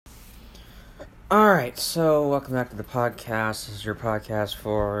Alright, so welcome back to the podcast. This is your podcast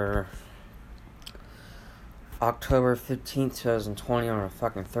for October 15th, 2020 on a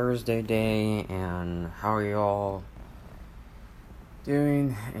fucking Thursday day. And how are you all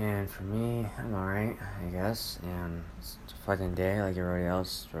doing? And for me, I'm alright, I guess. And it's a fucking day like everybody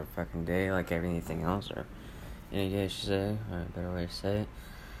else, or a fucking day like everything else, or any day I should say, or a better way to say it.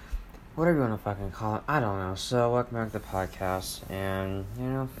 Whatever you want to fucking call it, I don't know. So, welcome back to the podcast, and,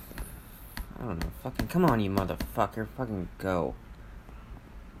 I don't know, fucking, come on, you motherfucker, fucking go.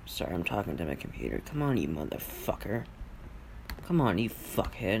 Sorry, I'm talking to my computer. Come on, you motherfucker. Come on, you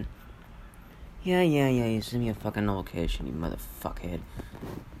fuckhead. Yeah, you send me a fucking location, you motherfuckhead.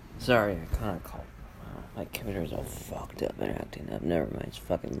 Sorry, I kinda called. My computer's all fucked up and acting up. Never mind, it's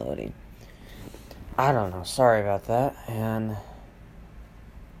fucking loading. I don't know, sorry about that, and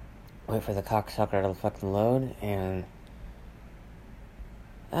wait for the cocksucker to fucking load, and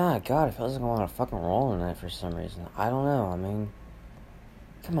God, it feels like I'm on a fucking roll tonight for some reason. I don't know, I mean,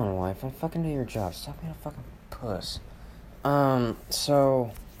 come on, wife, fucking do your job. Stop being a fucking puss. Alright,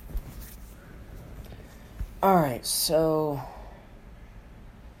 so,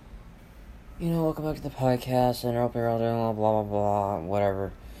 welcome back to the podcast, and I hope you're all doing well, blah, blah, blah,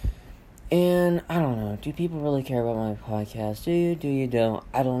 whatever. And, I don't know, do people really care about my podcast? Do you? Do you don't?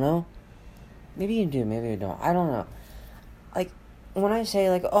 I don't know. Maybe you do, maybe you don't. I don't know. Like, when I say,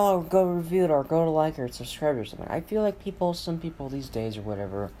 like, oh, go review it, or go to like, or subscribe, or something, I feel like some people these days, or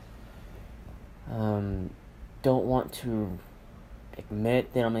whatever, don't want to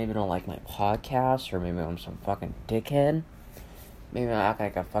admit they maybe don't like my podcast, or maybe I'm some fucking dickhead. Maybe I act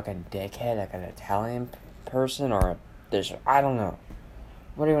like a fucking dickhead, like an Italian person, or I don't know.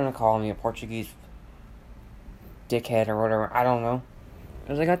 What do you want to call me, a Portuguese dickhead, or whatever, I don't know.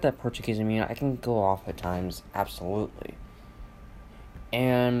 Because I got that Portuguese in me, I can go off at times, absolutely.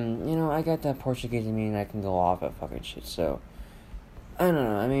 And, I got that Portuguese in me, and I can go off at fucking shit, so, I don't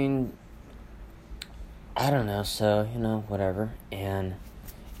know, I mean, I don't know, so, whatever, and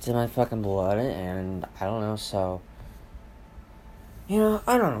it's in my fucking blood, and I don't know, so, I don't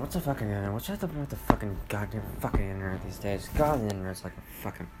know, what's the fucking internet, what's up with the fucking goddamn fucking internet these days? God, the internet's like a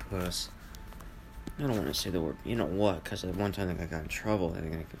fucking puss. I don't want to say the word, you know what, because at one time I got in trouble, I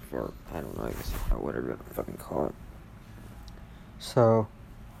think for, I don't know, I guess, whatever you want to fucking call it. So,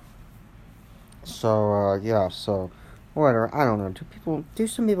 whatever, I don't know, do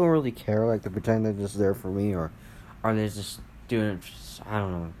some people really care, like, they pretend they're just there for me, or are they just doing it, I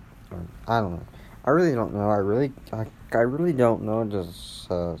don't know, I really don't know, I really don't know,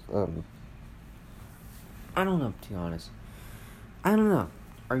 I don't know, to be honest, I don't know,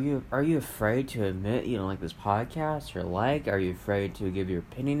 are you afraid to admit you don't like this podcast, are you afraid to give your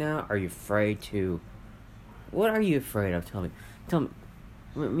opinion out, are you afraid to, what are you afraid of, tell me,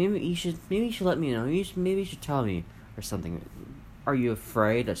 maybe you should let me know, maybe you should tell me, or something, are you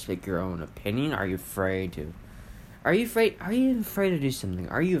afraid to speak your own opinion, are you afraid to do something,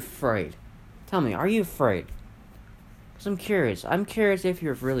 are you afraid, tell me, are you afraid, because I'm curious if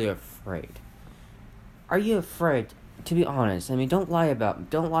you're really afraid, are you afraid, to be honest, I mean, don't lie about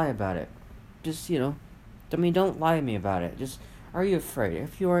it, just, don't lie to me about it, just, are you afraid,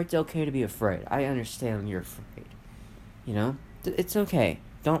 if you are, it's okay to be afraid, I understand you're afraid, it's okay,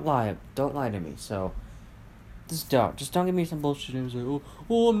 don't lie to me, so, just don't give me some bullshit and say,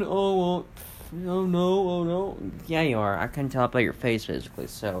 no, yeah, you are, I can tell by your face, basically,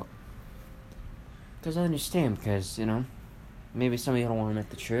 so, because I understand, because, maybe some of you don't want to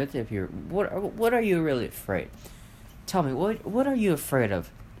admit the truth, what are you really afraid? Tell me, what are you afraid of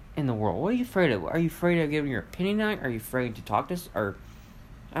in the world? What are you afraid of? Are you afraid of giving your opinion out? Are you afraid to talk to or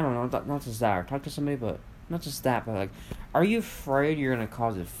I don't know, not just that, or talk to somebody, but not just that, but like, are you afraid you're gonna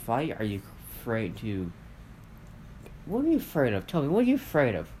cause a fight? Are you afraid to? What are you afraid of? Tell me, what are you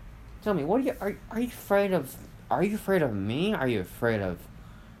afraid of? Tell me, are you afraid of? Are you afraid of me? Are you afraid of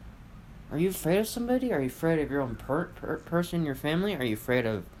somebody? Are you afraid of your own person in your family? Are you afraid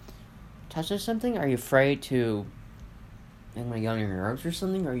of touching something? Are you afraid to? Am I getting on your nerves or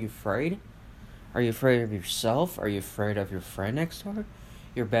something? Are you afraid? Are you afraid of yourself? Are you afraid of your friend next door?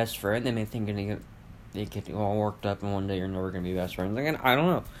 Your best friend? They may think they get all worked up and one day you're never going to be best friends again. I don't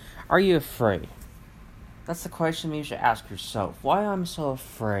know. Are you afraid? That's the question you should ask yourself. Why I'm so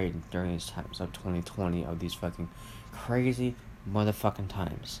afraid during these times of 2020, of these fucking crazy motherfucking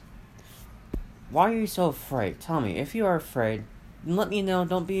times. Why are you so afraid? Tell me. If you are afraid, let me know.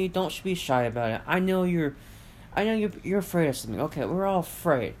 Don't be shy about it. I know you're afraid of something. Okay, we're all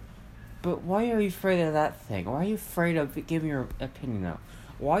afraid. But why are you afraid of that thing? Why are you afraid of giving your opinion out?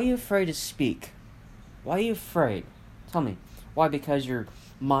 Why are you afraid to speak? Why are you afraid? Tell me. Why? Because you're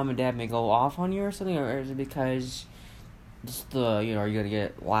mom and dad may go off on you or something, or is it because just are you gonna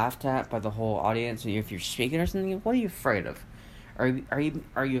get laughed at by the whole audience if you're speaking or something? What are you afraid of? Are you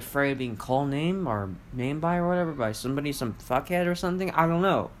afraid of being called name or named by or whatever by somebody, some fuckhead or something? I don't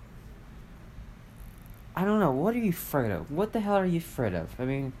know. What are you afraid of? What the hell are you afraid of? I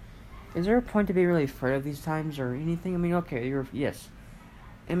mean, is there a point to be really afraid of these times or anything? I mean, okay, yes.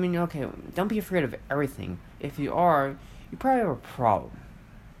 I mean, okay, don't be afraid of everything. If you are, you probably have a problem.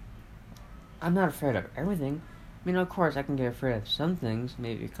 I'm not afraid of everything. I mean, of course, I can get afraid of some things,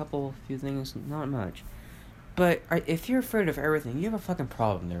 maybe a few things, not much. But if you're afraid of everything, you have a fucking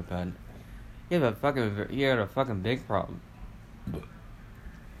problem there, bud. You got a fucking big problem.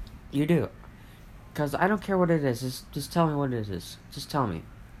 You do. Because I don't care what it is, just tell me what it is. Just tell me.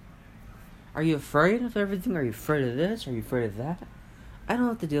 Are you afraid of everything? Are you afraid of this? Are you afraid of that? I don't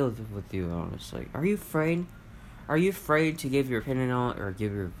have to deal with you, honestly. Are you afraid? Are you afraid to give your opinion on it, or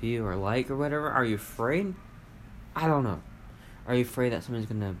give your review, or like, or whatever? Are you afraid? I don't know. Are you afraid that someone's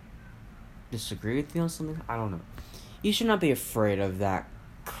gonna disagree with you on something? I don't know. You should not be afraid of that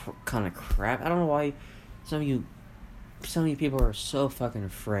kind of crap. I don't know why some of you people are so fucking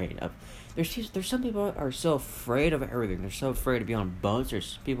afraid of. There's some people that are so afraid of everything. They're so afraid to be on boats.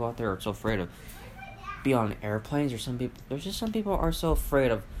 There's people out there who are so afraid of be on airplanes. There's just some people are so afraid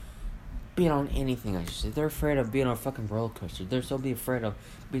of being on anything. I should say they're afraid of being on a fucking roller coaster. They're so afraid of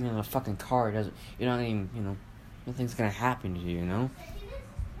being in a fucking car. Nothing's gonna happen to you. You know.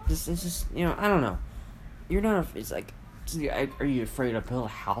 It's just I don't know. You're not. It's like, are you afraid to build a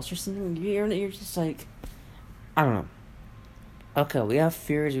house or something? You're just like, I don't know. Okay, we have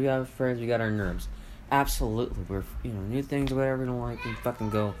fears, we have friends, we got our nerves. Absolutely, we're new things, whatever we don't like, we fucking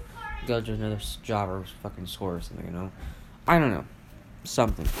go to another job or fucking school or something. I don't know,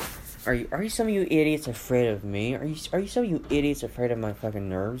 something. Are you some of you idiots afraid of me? Are you some of you idiots afraid of my fucking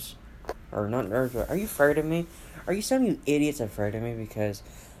nerves, or not nerves? But are you afraid of me? Are you some of you idiots afraid of me because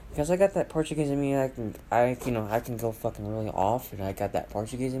I got that Portuguese in me? I can go fucking really off, and I got that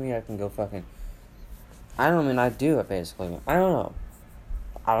Portuguese in me. I can go fucking. I do it basically. I don't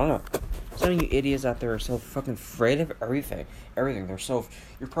know. Some of you idiots out there are so fucking afraid of everything. You're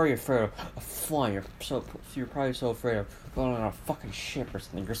probably afraid of flying. You're probably so afraid of going on a fucking ship or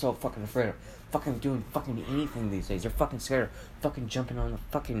something. You're so fucking afraid of fucking doing fucking anything these days. You're fucking scared of fucking jumping on the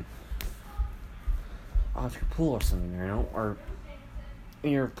fucking off your pool or something, or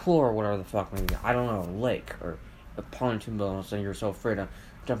in your pool or whatever the fuck maybe. I don't know, a lake or a pontoon boat or something. You're so afraid of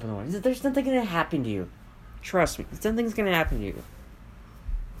jumping on. There's nothing gonna happen to you. Trust me, something's gonna happen to you.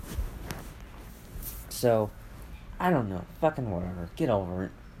 So, I don't know. Fucking whatever. Get over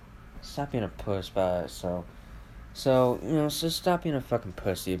it. Stop being a puss about it. So stop being a fucking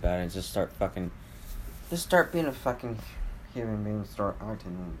pussy about it and just start being a fucking human being. Start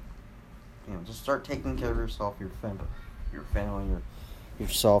acting, just start taking care of yourself, your family,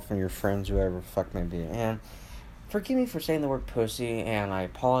 yourself and your friends, whoever the fuck may be. And forgive me for saying the word pussy, and I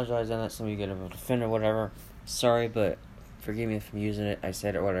apologize on that. Some of you get offended or whatever. Sorry, but forgive me if I'm using it. I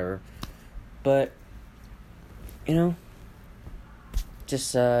said it, whatever. But, you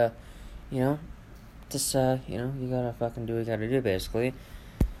gotta fucking do what you gotta do, basically.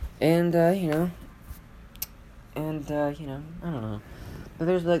 And, I don't know. But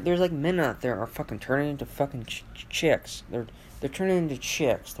there's men out there are fucking turning into fucking chicks. They're turning into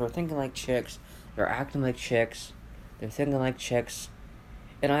chicks. They're thinking like chicks. They're acting like chicks. They're thinking like chicks.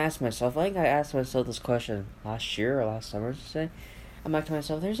 And I asked myself this question last year or last summer, to say. I'm like to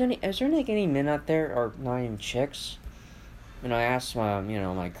myself, is there any men out there or not even chicks? And I asked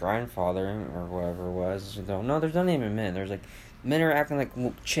my grandfather or whoever it was, no, there's not even men. There's like, men are acting like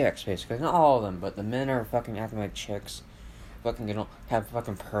chicks, basically. Not all of them, but the men are fucking acting like chicks. Fucking, have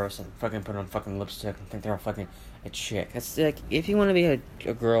fucking purse and fucking put on fucking lipstick and think they're fucking a chick. It's like, if you want to be a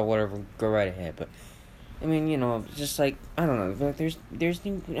girl, whatever, go right ahead, but I mean, just like, I don't know, like, there's, I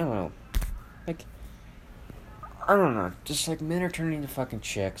don't know, like, I don't know, just like, men are turning into fucking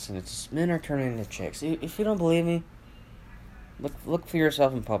chicks, and men are turning into chicks. If you don't believe me, look for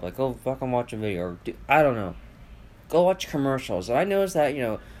yourself in public, go fucking watch a video, or I don't know, go watch commercials. And I noticed that,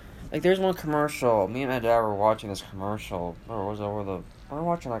 like, there's one commercial, me and my dad were watching this commercial, we were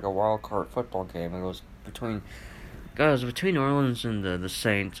watching, like, a wild card football game, it was between New Orleans and the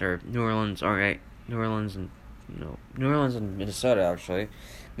Saints, or New Orleans and Minnesota, actually.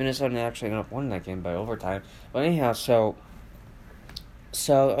 Minnesota actually ended up winning that game by overtime. But anyhow, so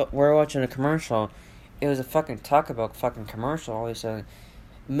we're watching a commercial. It was a fucking Taco Bell fucking commercial. All of a sudden,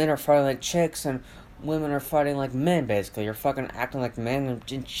 men are fighting like chicks, and women are fighting like men, basically. You're fucking acting like men,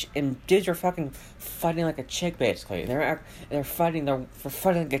 and dudes are fucking fighting like a chick, basically. They're fighting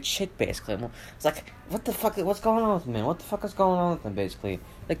like a chick, basically. It's like, what the fuck, what's going on with men? What the fuck is going on with them, basically?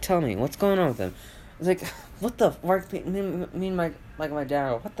 Like, tell me, what's going on with them? It's like, what the, me and my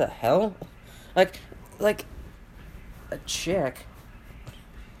dad, what the hell? Like, a chick,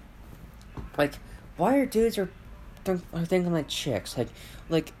 like, why are dudes are thinking like chicks?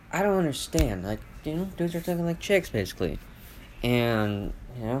 Like, I don't understand. Like, dudes are thinking like chicks, basically. And,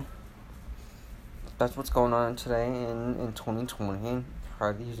 that's what's going on today in 2020,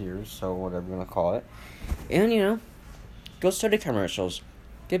 probably these years, so whatever you want to call it. And, go study commercials.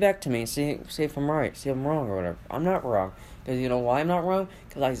 Get back to me, see if I'm right, see if I'm wrong or whatever. I'm not wrong. Because you know why I'm not wrong?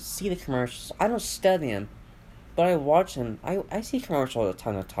 Because I see the commercials. I don't study them, but I watch them. I see commercials a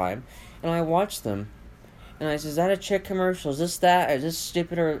ton of time, and I watch them. And I say, is that a chick commercial? Is this that? Is this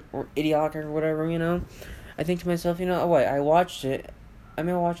stupid or idiotic or whatever, I think to myself, oh wait, I watched it. I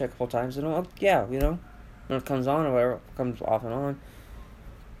watch it a couple times, and yeah, when it comes on or whatever, it comes off and on.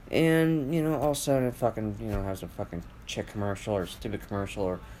 And, all of a sudden it fucking, has a fucking chick commercial or stupid commercial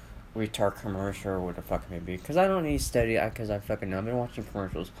or retard commercial or what the fuck it may be. Because I don't need to study it, because I fucking know. I've been watching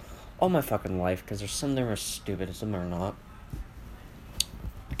commercials all my fucking life, because there's some of them are stupid and some are not.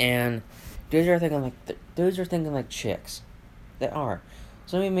 And dudes are thinking like chicks. They are.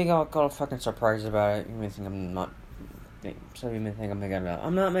 Some of you may got all fucking surprised about it. You may think I'm not. Some of you may think I'm making it up.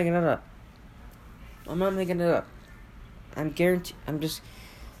 I'm not making it up. I'm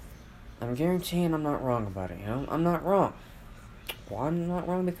guaranteeing I'm not wrong about it, I'm not wrong. Well, I'm not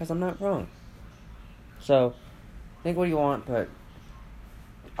wrong because I'm not wrong. So, think what you want, but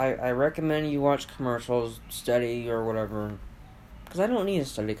I recommend you watch commercials, study, or whatever. Because I don't need to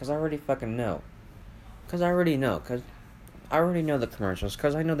study, because I already fucking know. Because I already know the commercials,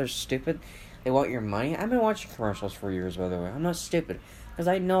 because I know they're stupid. They want your money. I've been watching commercials for years, by the way. I'm not stupid. Because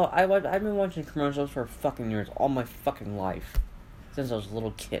I know, I've been watching commercials for fucking years, all my fucking life. Since I was a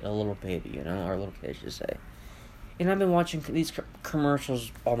little baby, or a little kid, I should say. And I've been watching these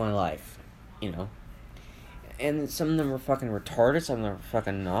commercials all my life, And some of them are fucking retarded, some of them are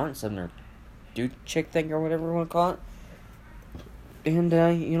fucking not, some of them are dude chick thing or whatever you want to call it. And,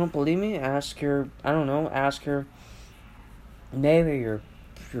 you don't believe me? Ask your maybe your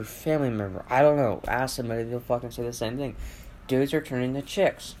family member. I don't know. Ask somebody, they'll fucking say the same thing. Dudes are turning to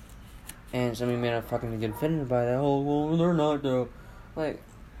chicks. And some of you may not fucking get offended by that. Oh, well, they're not, though. Like,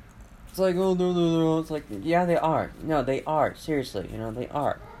 it's like, oh, no. It's like, yeah, they are. No, they are. Seriously, they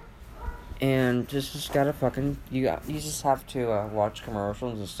are. And just gotta fucking, you just have to watch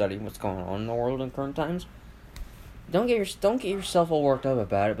commercials and study what's going on in the world in current times. Don't get yourself all worked up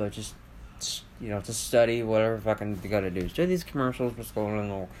about it, but just to study whatever fucking you gotta do. Study these commercials, what's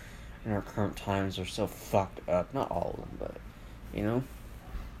going on in our current times are so fucked up. Not all of them, but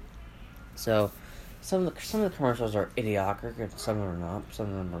So, some of the commercials are idiotic, and some of them are not. Some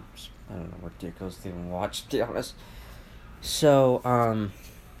of them are, I don't know, ridiculous to even watch, to be honest. So,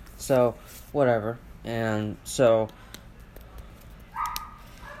 whatever. And sorry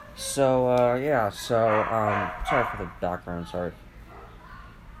for the background, sorry.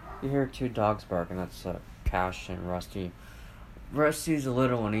 You hear two dogs barking, that's Cash and Rusty. Rusty's the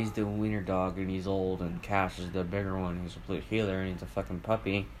little one, he's the wiener dog, and he's old, and Cash is the bigger one, he's a blue heeler, and he's a fucking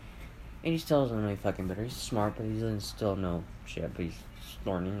puppy. And he still doesn't know any fucking better. He's smart, but he doesn't still know shit, but he's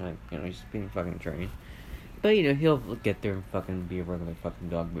learning, he's being fucking trained. But, he'll get there and fucking be a regular fucking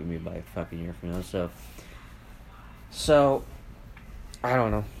dog, but maybe by a fucking year from now, so, I don't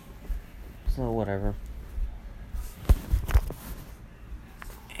know. So, whatever.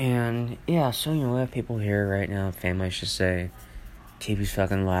 And, yeah, so, we have people here right now, family, I should say. TV's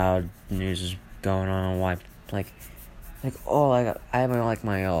fucking loud, news is going on, why, I haven't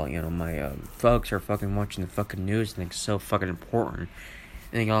my folks are fucking watching the fucking news and think it's so fucking important.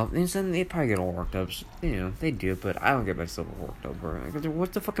 And they probably get all worked up, they do, but I don't get myself all worked up over it.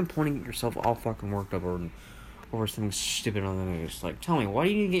 What's the fucking point of getting yourself all fucking worked up over something stupid on the news? Like, tell me, why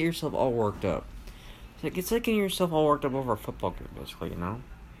do you need to get yourself all worked up? It's like getting yourself all worked up over a football game, basically,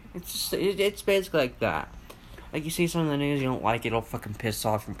 It's basically like that. Like, you see something in the news, you don't like it, it'll fucking piss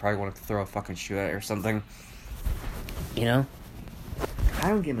off, and probably want to throw a fucking shoe at it or something. I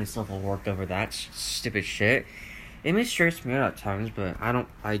don't get myself all worked over that stupid shit. It may stress me out at times, but I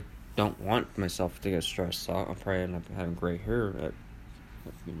don't want myself to get stressed out. I'm probably not having gray hair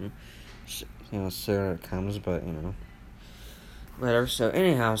soon it comes, but whatever. So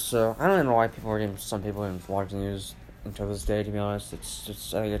anyhow, I don't know why some people didn't watch the news until this day. To be honest, it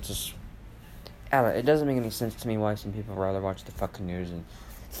doesn't make any sense to me why some people rather watch the fucking news and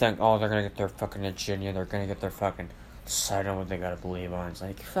think, oh, they're gonna get their fucking agenda, they're gonna get their fucking side on what they gotta believe on. It's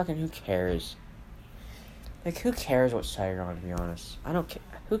like, fucking, who cares? Like, who cares what side you're on, to be honest? I don't care.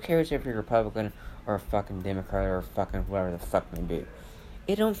 Who cares if you're Republican or a fucking Democrat or a fucking whatever the fuck may be?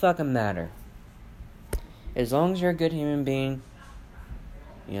 It don't fucking matter. As long as you're a good human being,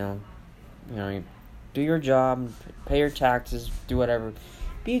 you do your job, pay your taxes, do whatever.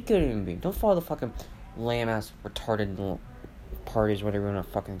 Be a good human being. Don't follow the fucking lame-ass retarded parties, whatever you want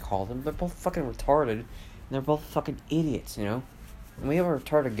to fucking call them. They're both fucking retarded, and they're both fucking idiots, And we have a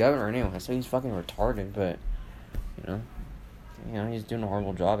retarded governor anyway, so he's fucking retarded, but, he's doing a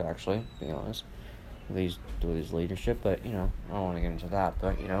horrible job, actually, to be honest, with his leadership, but, I don't want to get into that,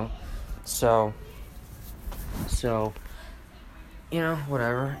 but, so,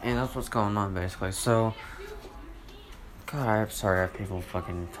 whatever, and that's what's going on, basically. So, God, I'm sorry I have people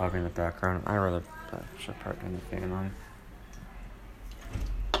fucking talking in the background. I rather should probably turn the fan on.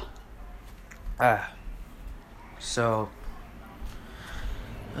 I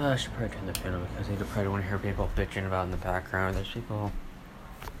should probably turn the fan on because I probably don't want to hear people bitching about in the background. There's people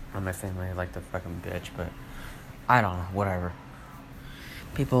on my family who like to fucking bitch, but I don't know, whatever.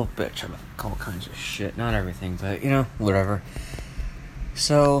 People bitch about all kinds of shit. Not everything, but, whatever.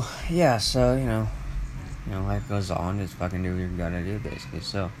 So, yeah, life goes on. Just fucking do what you gotta do, basically.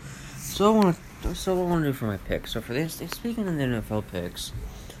 So what I want to do for my picks. So for this, speaking of the NFL picks,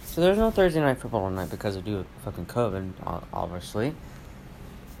 so there's no Thursday night football tonight because of fucking COVID, obviously.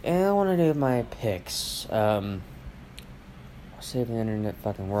 And I want to do my picks. See if the internet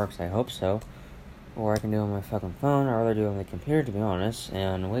fucking works. I hope so. Or I can do it on my fucking phone. I'd rather do it on the computer, to be honest.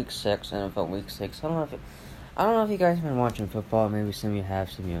 And week 6, NFL week 6. I don't know if you guys have been watching football. Maybe some of you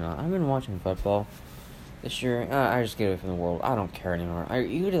have, some of you not. I've been watching football this year. I just get away from the world. I don't care anymore.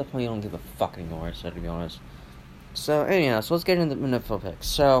 You get to the point you don't give a fuck anymore, so to be honest. So, anyhow, so let's get into the NFL picks.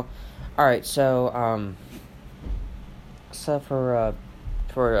 So, alright, so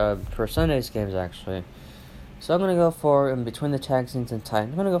for Sunday's games, actually. So I'm going to go for, in between the Texans and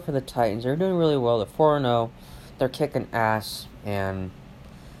Titans, I'm going to go for the Titans. They're doing really well. They're 4-0. They're kicking ass. And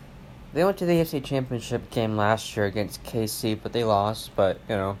they went to the AFC Championship game last year against KC, but they lost. But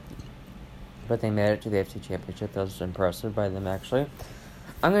they made it to the AFC Championship. That was impressive by them, actually.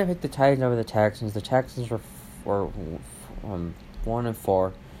 I'm going to pick the Titans over the Texans. The Texans were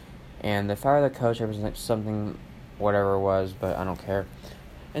 1-4. And they fired the coach ever since something, whatever it was, but I don't care.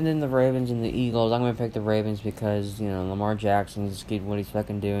 And then the Ravens and the Eagles. I'm going to pick the Ravens because, Lamar Jackson's what he's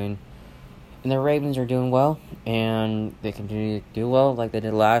fucking doing. And the Ravens are doing well. And they continue to do well like they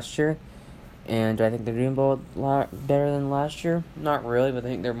did last year. And I think they're doing better than last year. Not really, but I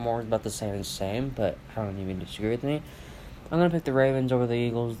think they're more about the same. But I don't even disagree with me. I'm going to pick the Ravens over the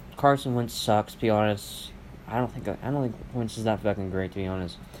Eagles. Carson Wentz sucks, to be honest. I don't think Wentz is that fucking great, to be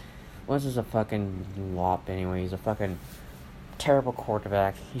honest. Wentz is a fucking lop anyway. He's a fucking terrible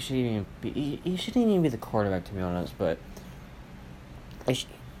quarterback. He shouldn't even be the quarterback, to be honest, but if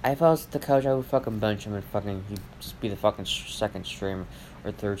I was the coach, I would fucking bench him and he'd just be the fucking second string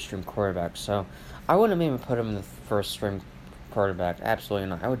or third string quarterback. So I wouldn't even put him in the first string quarterback. Absolutely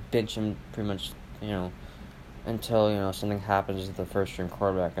not. I would bench him pretty much, until something happens with the first string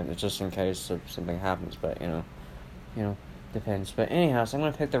quarterback, and it's just in case something happens. But depends. But anyhow, so I'm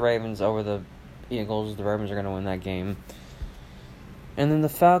gonna pick the Ravens over the Eagles. The Ravens are gonna win that game. And then the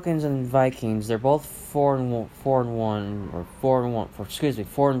Falcons and Vikings, they're both 4-1, or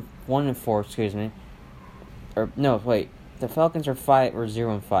 4-1-4, excuse me. Or no, wait, the Falcons are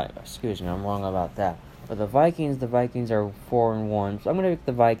 0-5. Excuse me, I'm wrong about that. But the Vikings are 4-1. So I'm gonna pick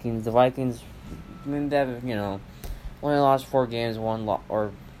the Vikings. The Vikings, they have, only lost 4 games,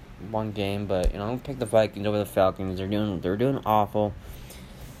 one game, but I'm gonna pick the Vikings over the Falcons. They're doing awful.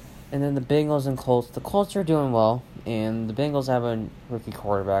 And then the Bengals and Colts. The Colts are doing well, and the Bengals have a rookie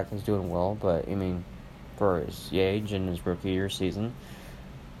quarterback who's doing well, but, for his age and his rookie year season.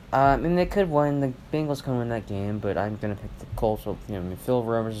 They could win. The Bengals can win that game, but I'm going to pick the Colts. So, Phil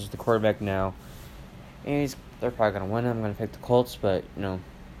Rivers is the quarterback now, and they're probably going to win. I'm going to pick the Colts, but, they're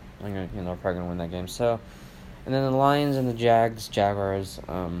probably going to win that game. So, and then the Lions and the Jaguars.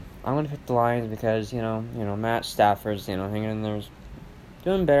 I'm going to pick the Lions because, Matt Stafford's, hanging in there.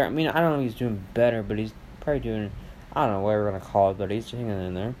 Doing better. I don't know if he's doing better, but he's probably doing, I don't know what we're going to call it, but he's hanging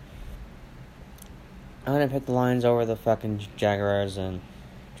in there. I'm going to pick the Lions over the fucking Jaguars, and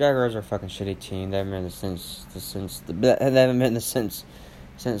Jaguars are a fucking shitty team. They haven't been since they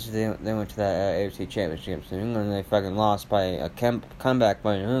went to that AFC Championship in England. They fucking lost by a comeback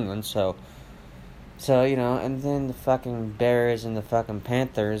by New England, so, and then the fucking Bears and the fucking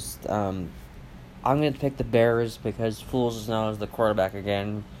Panthers, I'm going to pick the Bears because Foles is now as the quarterback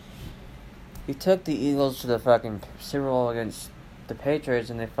again. He took the Eagles to the fucking Super Bowl against the Patriots,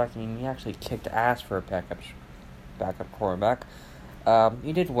 and he actually kicked ass for a backup quarterback.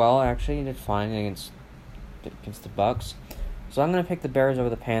 He did well, actually. He did fine against the Bucks. So I'm going to pick the Bears over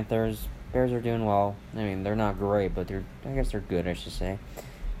the Panthers. Bears are doing well. I mean, they're not great, but I guess they're good, I should say.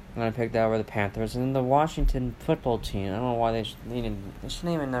 I'm going to pick that over the Panthers. And then the Washington football team. I don't know why they shouldn't even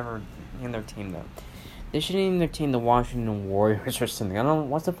never name their team, though. They should name their team the Washington Warriors or something. I don't know.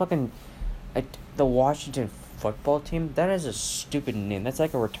 What's the fucking... the Washington football team? That is a stupid name. That's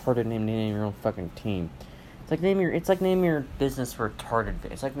like a retarded name to name your own fucking team. It's like naming your business retarded.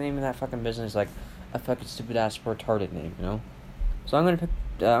 It's like naming that fucking business like a fucking stupid ass retarded name, you know? So I'm gonna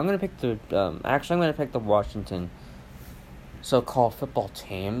pick the Washington so-called football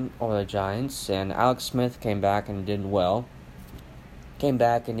team over the Giants, and Alex Smith came back and did well. Came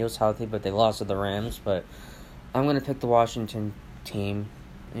back and he was healthy, but they lost to the Rams. But I'm gonna pick the Washington team,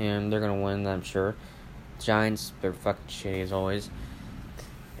 and they're gonna win, I'm sure. Giants, they're fucking shitty as always.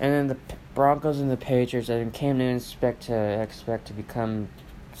 And then the Broncos and the Patriots, I came in expect to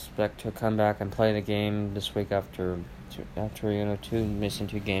come back and play the game this week after missing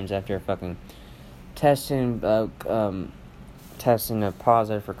 2 games after fucking testing a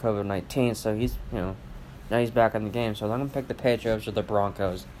positive for COVID-19. So he's now he's back in the game. So I'm gonna pick the Patriots or the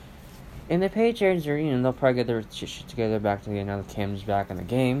Broncos. And the Patriots are they'll probably get their shit together back to the Cam's back in the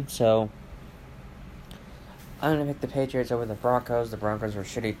game. So I'm going to pick the Patriots over the Broncos. The Broncos are a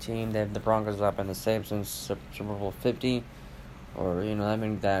shitty team. The Broncos have been the same since Super Bowl 50. Or, I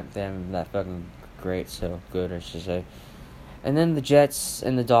mean, that fucking great, so good, I should say. And then the Jets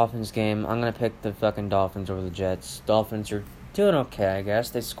and the Dolphins game. I'm going to pick the fucking Dolphins over the Jets. Dolphins are doing okay, I guess.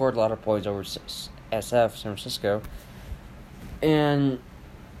 They scored a lot of points over SF, San Francisco. And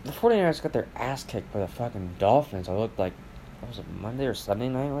the 49ers got their ass kicked by the fucking Dolphins. I looked like, what was it, Monday or Sunday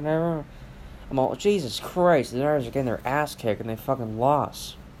night, whatever? I'm all, Jesus Christ, the Niners are getting their ass kicked and they fucking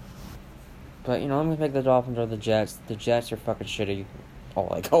lost. But, I'm going to pick the Dolphins or the Jets. The Jets are fucking shitty,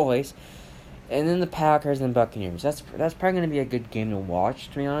 like always. And then the Packers and the Buccaneers. That's probably going to be a good game to watch,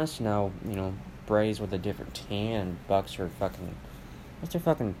 to be honest. Now, Brady's with a different team and Bucks are fucking... What's their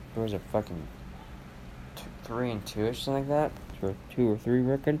fucking... What was it, fucking... 3-2 or something like that? Or 2 or 3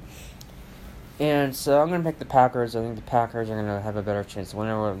 record. And so I'm going to pick the Packers. I think the Packers are going to have a better chance to win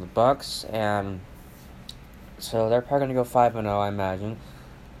over the Bucks. And so they're probably going to go 5-0, I imagine.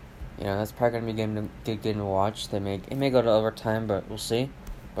 That's probably going to be a good game to watch. It may go to overtime, but we'll see.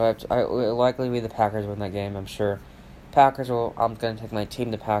 But it will likely be the Packers win that game, I'm sure. I'm going to take my team,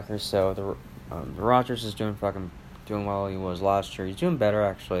 the Packers. So the Rodgers is doing well. He was last year. He's doing better,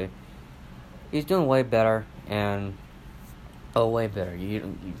 actually. He's doing way better, and... Oh, way better.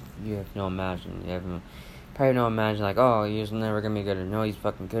 You have no imagine. You have probably no imagine like, oh, he's never gonna be good. No, he's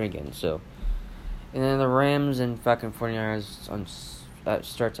fucking good again. So, and then the Rams and fucking 49ers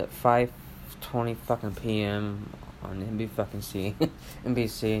starts at 5:20 fucking p.m. on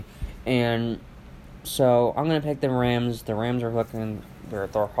NBC, and so I'm gonna pick the Rams. The Rams are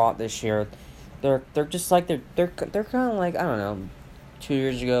they're hot this year. They're just like they're kind of like, I don't know, 2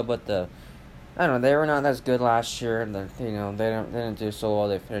 years ago, but I don't know, they were not as good last year, and they didn't do so well.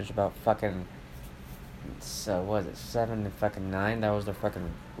 They finished about fucking, so what is it, 7-9? That was their fucking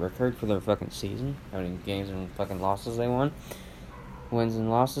record for their fucking season. How many games and fucking losses they won, wins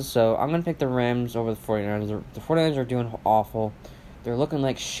and losses. So I'm gonna pick the Rams over the 49ers. The 49ers are doing awful. They're looking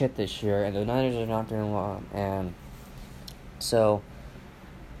like shit this year, and the Niners are not doing well. And so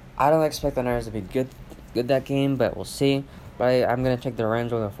I don't expect the Niners to be good that game, but we'll see. But I'm going to take the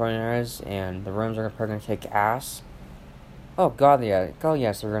Rams over the 49ers, and the Rams are probably going to kick ass. Oh, God, yeah. Oh,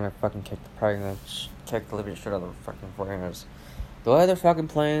 yes, they're going to fucking kick the living shit out of the fucking 49ers. The way they're fucking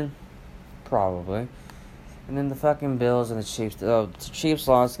playing, probably. And then the fucking Bills and the Chiefs. Oh, the Chiefs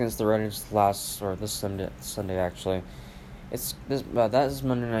lost against the Raiders this Sunday actually. That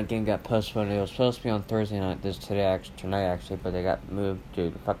Monday night game got postponed. It was supposed to be on Thursday night, tonight actually, but they got moved due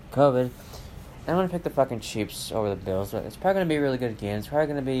to fucking COVID. I'm going to pick the fucking Chiefs over the Bills. It's probably going to be a really good game. It's probably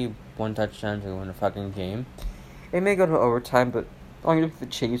going to be 1 touchdown to win a fucking game. It may go to overtime, but I'm going to pick the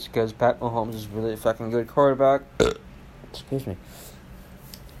Chiefs because Pat Mahomes is really a fucking good quarterback. Excuse me.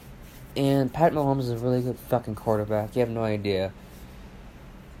 And Pat Mahomes is a really good fucking quarterback. You have no idea.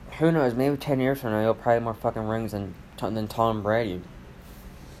 Who knows? Maybe 10 years from now, he'll probably have more fucking rings than Tom Brady.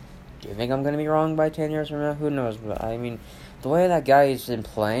 Do you think I'm going to be wrong by 10 years from now? Who knows? But, I mean... The way that guy has been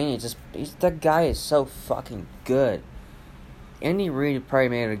playing, that guy is so fucking good. Andy Reid probably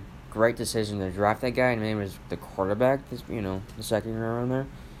made a great decision to draft that guy and made him as the quarterback, the second year around there.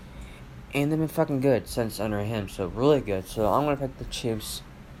 And they've been fucking good since under him, so really good. So I'm gonna pick the Chiefs.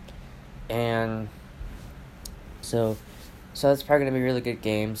 And so that's probably gonna be a really good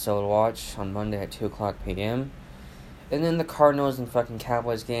game. So to watch on Monday at 2:00 p.m. And then the Cardinals and fucking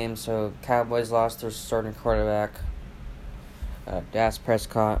Cowboys game. So Cowboys lost their starting quarterback, Dak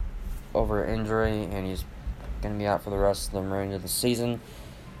Prescott, over injury, and he's gonna be out for the rest of the remainder of the season.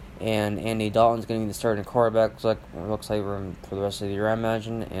 And Andy Dalton's gonna be the starting quarterback. Looks like for the rest of the year, I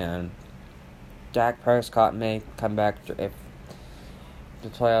imagine. And Dak Prescott may come back if the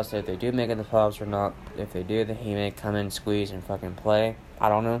playoffs, if they do make it the playoffs or not. If they do, then he may come in, squeeze, and fucking play. I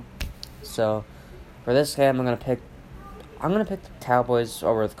don't know. So for this game, I'm gonna pick the Cowboys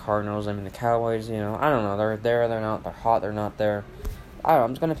over the Cardinals. I mean, the Cowboys, I don't know. They're there, they're not. They're hot, they're not there. I don't know.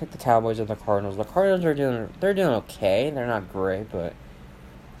 I'm just gonna pick the Cowboys over the Cardinals. The Cardinals they're doing okay. They're not great, but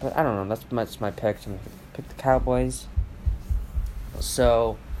I don't know. That's my pick. I'm gonna pick the Cowboys.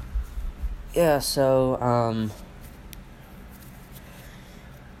 So yeah.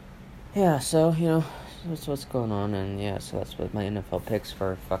 That's what's going on, and so that's what my NFL picks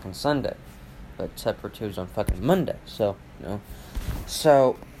for fucking Sunday. But except for Tuesday on fucking Monday, so,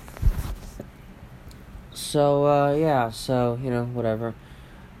 whatever.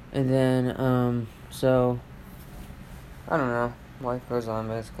 And then, I don't know, life goes on,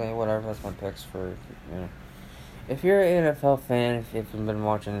 basically, whatever, that's my picks for, If you're an NFL fan, if you've been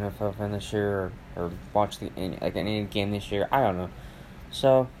watching an NFL fan this year, or watched any game this year, I don't know.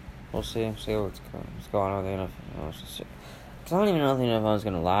 So, we'll see what's going on with the NFL. Because I don't even know if the NFL is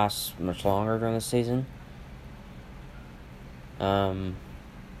going to last much longer during the season. I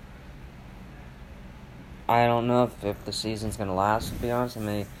don't know if the season's going to last, to be honest. I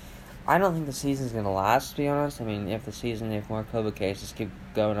mean, I don't think the season's going to last, to be honest. I mean, if more COVID cases keep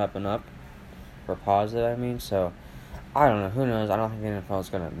going up and up, for positive, so, I don't know, who knows. I don't think the NFL is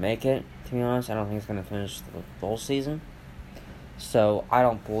going to make it, to be honest. I don't think it's going to finish the full season. So, I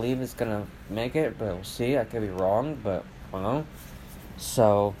don't believe it's going to make it, but we'll see. I could be wrong, but I don't know.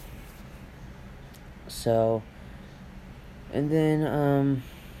 And then, I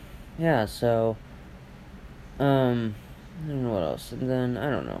don't know what else. And then, I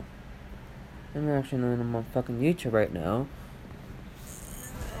don't know. I'm on fucking YouTube right now.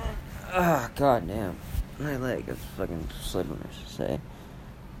 God damn. My leg is fucking slipping, I should say.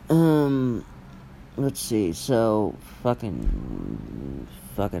 Let's see. So, fucking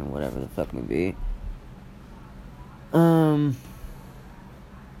whatever the fuck may be.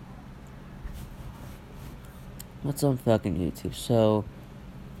 What's on fucking YouTube? So,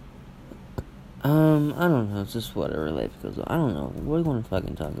 I don't know. It's just whatever life goes on. I don't know. What do you want to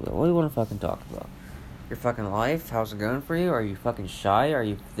fucking talk about? Your fucking life? How's it going for you? Are you fucking shy? Are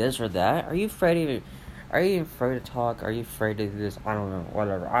you this or that? Are you afraid to talk? Are you afraid to do this? I don't know.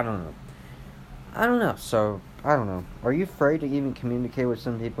 Whatever. I don't know. So, I don't know. Are you afraid to even communicate with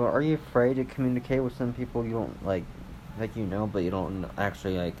some people? Are you afraid to communicate with some people you don't, but you don't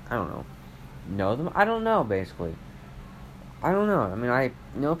actually, I don't know them? I don't know, basically. I don't know. I mean, I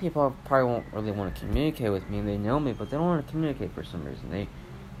know people probably won't really want to communicate with me, and they know me, but they don't want to communicate for some reason.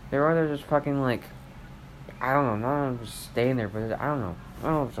 They're rather just fucking, I don't know, not just staying there, but I don't know. I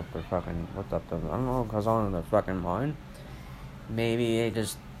don't know what's up to them. I don't know what goes on in their fucking mind. Maybe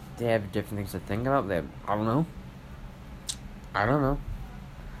they have different things to think about. I don't know. I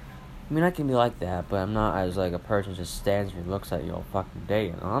mean, I can be like that, but I'm not as, a person just stands and looks at you all fucking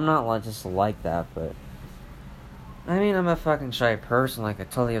day, I'm not, just like that, but I mean, I'm a fucking shy person, I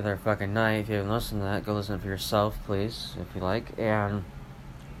told you the other fucking night. If you haven't listened to that, go listen for yourself, please, if you like. And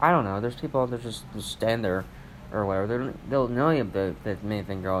I don't know, there's people that just stand there, or whatever, they'll know you, but they may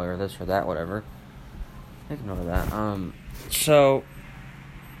think you're this or that, whatever. Ignore that. So,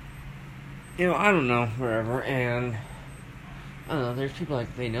 I don't know, whatever, and I don't know, there's people,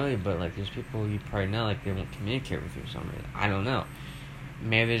 they know you, but, there's people you probably know, they won't communicate with you or something. I don't know.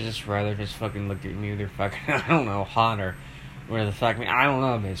 Maybe they just rather just fucking look at me, they're fucking, I don't know, hot or whatever the fuck. I don't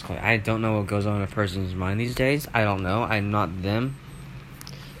know, basically. I don't know what goes on in a person's mind these days. I don't know. I'm not them.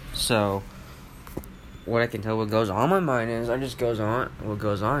 So, what I can tell what goes on my mind is, what goes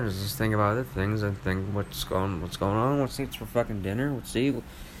on is just think about other things and think what's going on, let's see what's for fucking dinner, let's see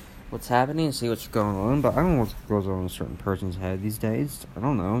what's happening and see what's going on. But I don't know what goes on in a certain person's head these days. I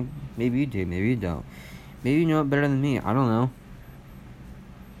don't know. Maybe you do, maybe you don't. Maybe you know it better than me. I don't know.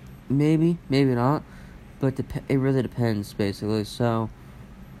 Maybe not, but it really depends, basically. So,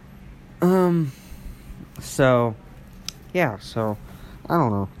 I don't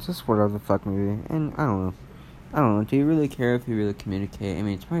know, just whatever the fuck maybe, and I don't know, do you really care if you really communicate? I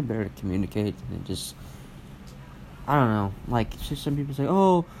mean, it's probably better to communicate than just, I don't know. Like, it's just some people say,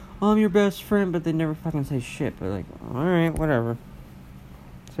 oh, I'm your best friend, but they never fucking say shit. But, like, alright, whatever.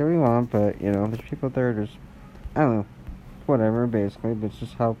 Say what you want, but, you know, there's people out there just, I don't know, whatever, basically. But it's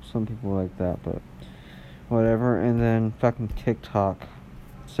just how some people like that, but whatever. And then fucking TikTok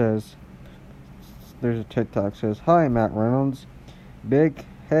says, there's a TikTok says, hi, Matt Reynolds.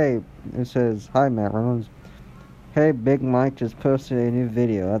 Hey, it says, hi, Matt Reynolds. Hey, Big Mike just posted a new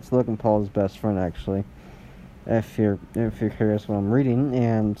video. That's Logan Paul's best friend, actually. If you're curious what I'm reading.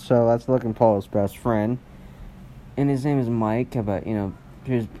 And so that's Logan Paul's best friend. And his name is Mike, but, you know,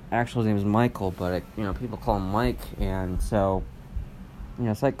 his actual name is Michael, but, you know, people call him Mike. And so, you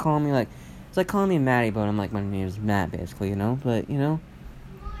know, it's like calling me Maddie, but I'm like, my name is Matt, basically, you know. But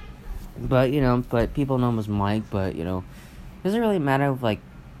people know him as Mike, but, you know, doesn't really matter if, like,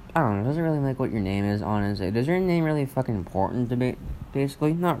 I don't know, doesn't really like what your name is, honestly. Does your name really fucking important to me,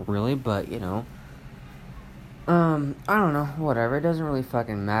 basically? Not really, but, you know, I don't know, whatever, it doesn't really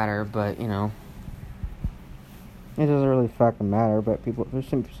fucking matter, but, you know, it doesn't really fucking matter, but there's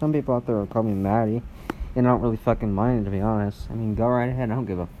some people out there who call me Maddie, and I don't really fucking mind it, to be honest. I mean, go right ahead, I don't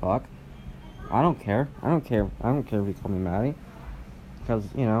give a fuck. I don't care if you call me Maddie, because,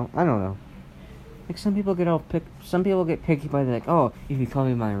 you know, I don't know. Like, some people get picky by, like, oh, if you call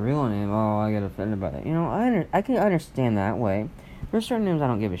me my real name, oh, I get offended by that. You know, I can understand that way. There's certain names I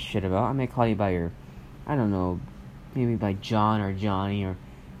don't give a shit about. I may call you by your, I don't know, maybe by John or Johnny, or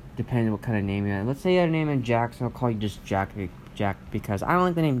depending on what kind of name you have. Let's say you had a name in Jackson, I'll call you just Jack, because I don't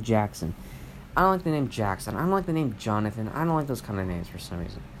like the name Jackson. I don't like the name Jackson. I don't like the name Jonathan. I don't like those kind of names for some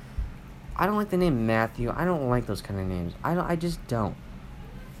reason. I don't like the name Matthew. I don't like those kind of names. I just don't.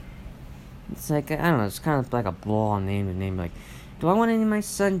 It's like, I don't know, it's kind of like a blow-on name to name, like, do I want to name my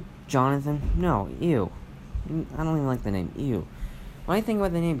son Jonathan? No, ew. I don't even like the name, ew. When I think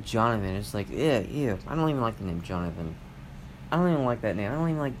about the name Jonathan, it's like, ew. I don't even like the name Jonathan. I don't even like that name. I don't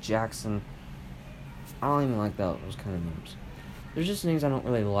even like Jackson. I don't even like those kind of names. There's just names I don't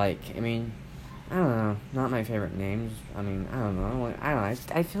really like. I mean, I don't know, not my favorite names. I mean, I don't know.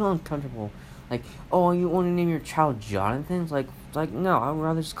 I feel uncomfortable. Like, oh, you want to name your child Jonathan? It's like, no, I would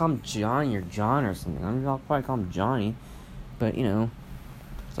rather just call him Johnny or John or something. I mean, I'll probably call him Johnny. But, you know,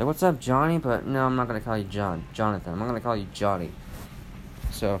 it's like, what's up, Johnny? But, no, I'm not going to call you Jonathan. I'm not going to call you Johnny.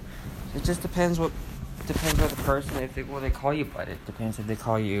 So, it just depends what the person, what they call you, but it depends if they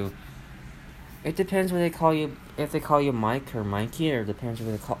call you, if they call you Mike or Mikey, or it depends if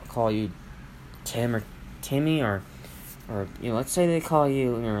they call you Tim or Timmy, or, you know, let's say they call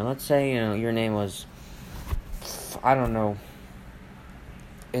you, let's say, you know, your name was, I don't know,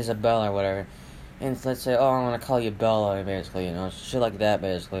 Isabella or whatever, and let's say, oh, I'm gonna call you Bella, basically, you know, shit like that,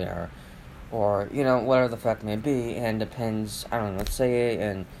 basically, or, you know, whatever the fuck may be, and depends, I don't know, let's say,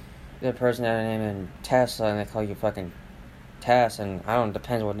 and the person had a name in Tesla, and they call you fucking Tess, and I don't know,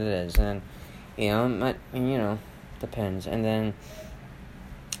 depends what it is, and, you know, depends, and then,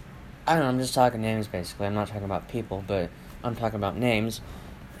 I don't know, I'm just talking names, basically, I'm not talking about people, but I'm talking about names.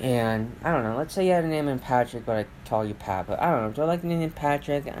 And, I don't know, let's say you had a name in Patrick, but I call you Pat, but I don't know, do I like the name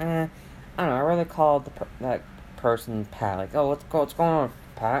Patrick? I don't know, I'd rather call that person Pat, like, oh, what's going on,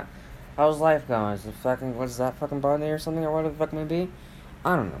 Pat? How's life going? Does that fucking bother you or something, or whatever the fuck it may be?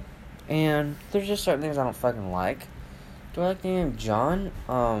 I don't know. And, there's just certain things I don't fucking like. Do I like the name John?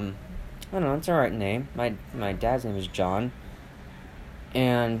 I don't know, it's an alright name. My dad's name is John.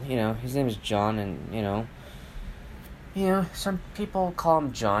 And, you know, his name is John, and, you know, some people call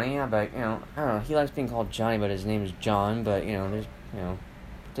him Johnny, but, you know, I don't know, he likes being called Johnny, but his name is John, but, you know, there's, you know,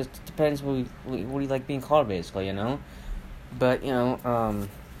 just depends what you like being called, basically, you know, but, you know,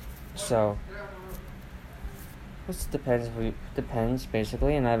 so, it depends,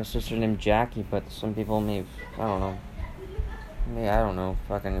 basically, and I have a sister named Jackie, but some people may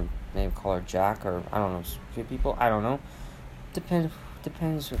fucking maybe call her Jack, or, I don't know, few people, I don't know, depends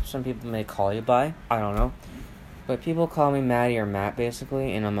what some people may call you by, I don't know. But people call me Maddie or Matt,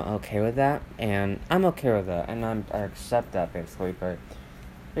 basically, and I'm okay with that, and I'm okay with that, and I accept that, basically, but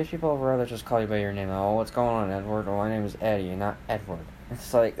there's people who rather just call you by your name. Oh, what's going on, Edward? Well, my name is Eddie, and not Edward.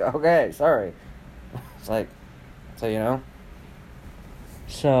 It's like, okay, sorry. It's like, so, you know?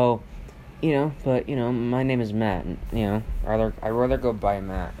 So, you know, but, you know, my name is Matt, and, you know, I'd rather go by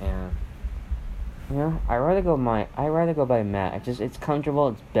Matt, and, you know, I'd rather go by Matt. It's comfortable,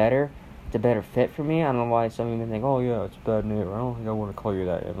 it's better. It's a better fit for me. I don't know why some people think, oh yeah, it's a bad name. I don't think I want to call you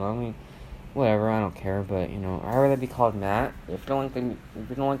that. I mean, whatever, I don't care. But, you know, I'd rather be called Matt. If you don't like me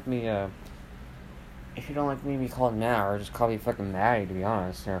be called Matt, or just call me fucking Maddie, to be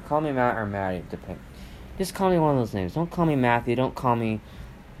honest. Or call me Matt or Maddie, depend. Just call me one of those names. Don't call me Matthew. Don't call me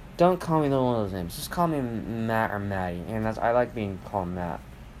don't call me one of those names. Just call me Matt or Maddie, and I like being called Matt.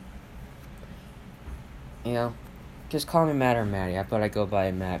 You know, just call me Matt or Maddie. But I go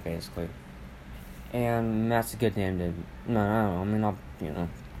by Matt basically, and Matt's a good name to. No, I don't know. I mean,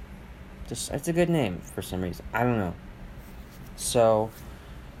 just it's a good name for some reason. I don't know. So,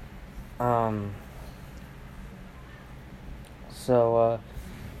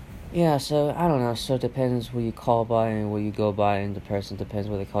 yeah, so, I don't know, so it depends what you call by and what you go by, and the person depends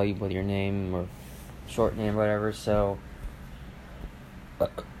what they call you with your name, or short name, whatever, so, I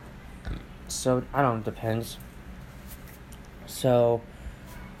don't know, it depends. So,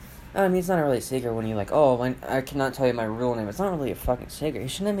 I mean, it's not really a secret when you're like, oh, I cannot tell you my real name. It's not really a fucking secret. You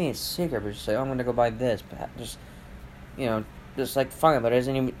shouldn't have made a secret, but just say, oh, I'm gonna go by this, but just, just, like, fine, but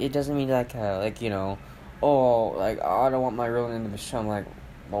it doesn't mean, like, oh, I don't want my real name to be shown, like,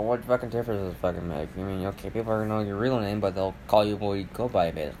 well, what fucking difference does it fucking make? I mean, okay, people are gonna know your real name, but they'll call you what you go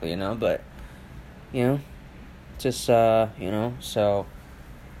by, basically, but, just, so,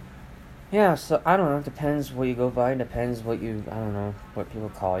 yeah, so, I don't know, it depends what you go by, it depends what what people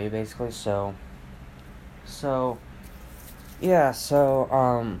call you, basically, yeah,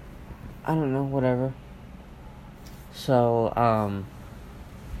 I don't know, whatever,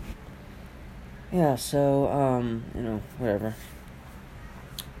 yeah, whatever.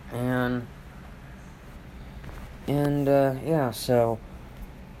 And yeah,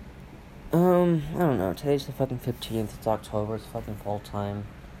 I don't know, today's the fucking 15th, it's October, it's fucking fall time.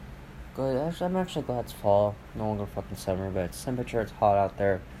 Good, actually, I'm actually glad it's fall, no longer fucking summer, but it's temperature, it's hot out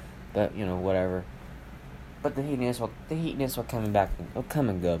there, but, whatever. But the heatness will come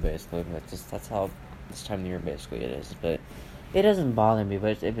and go, basically, but that's how this time of the year, basically, it is, but it doesn't bother me,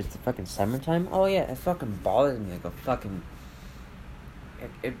 but if it's the fucking summertime, oh yeah, it fucking bothers me, like a fucking...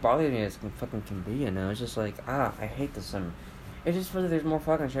 It bothers me as fucking can be, It's just like, I hate the summer. It just feels like there's more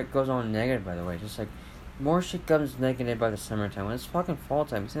fucking shit goes on negative, by the way. Just like, more shit comes negative by the summertime. When it's fucking fall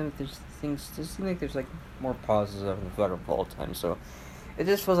time, it seems like there's like more positives of the fucking fall time. So, it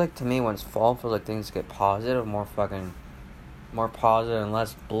just feels like to me when it's fall, feels like things get positive, more positive and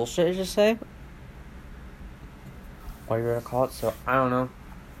less bullshit, I just say. What you're gonna call it. So, I don't know.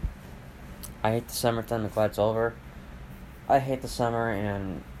 I hate the summertime, I'm glad it's over. I hate the summer,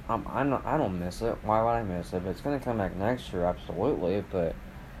 and I don't miss it. Why would I miss it? But it's gonna come back next year, absolutely. But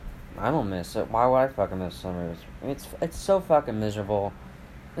I don't miss it. Why would I fucking miss summer? It's so fucking miserable.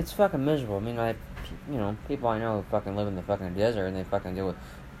 It's fucking miserable. I mean, people I know who fucking live in the fucking desert, and they fucking deal with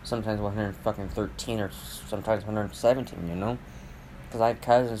sometimes 113 or sometimes 117. Because I have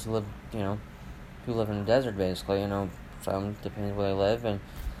cousins who live in the desert, basically. Some depending where they live, and.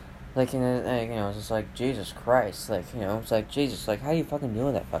 Like, it's just like, Jesus Christ, it's like, Jesus, like, how do you fucking deal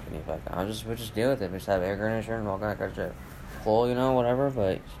with that fucking thing? Like, we'll just deal with it, we just have air conditioner and all that kind of shit. Cool, whatever,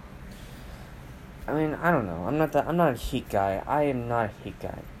 but, I mean, I don't know, I'm not a heat guy, I am not a heat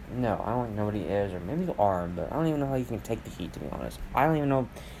guy. No, I don't think nobody is, or maybe you are, but I don't even know how you can take the heat, to be honest. I don't even know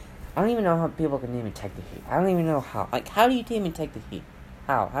how people can even take the heat. I don't even know how. Like, how do you even take the heat?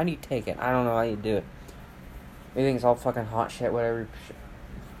 How? How do you take it? I don't know how you do it. You think it's all fucking hot shit, whatever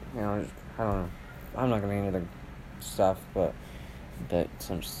I don't know. I'm not gonna get into the stuff, but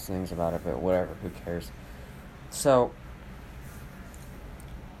some things about it, but whatever, who cares? So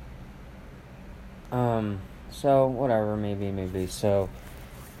whatever, maybe, so,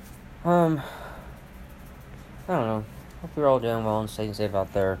 I don't know, hope you're all doing well and staying safe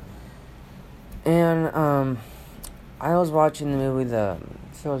out there, and, I was watching the movie, I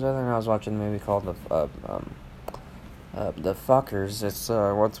was watching the movie called The Fuckers. It's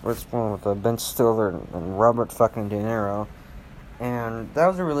what's one with Ben Stiller and Robert fucking De Niro, and that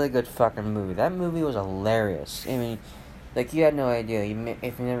was a really good fucking movie. That movie was hilarious. I mean, like, you had no idea.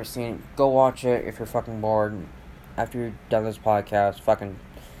 If you've never seen it, go watch it. If you're fucking bored, after you're done this podcast,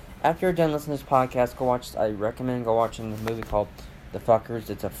 after you're done listening to this podcast, I recommend go watching the movie called The Fuckers.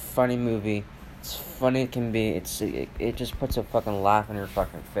 It's a funny movie. It's funny it can be. It just puts a fucking laugh in your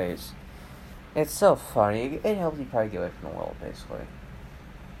fucking face. It's so funny. It helps you probably get away from the world, basically.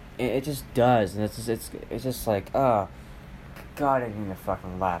 It just does, and it's just like, God, I need to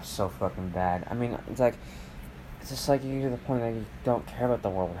fucking laugh so fucking bad. I mean, it's just like you get to the point that you don't care about the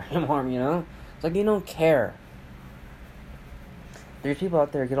world anymore, It's like you don't care. There's people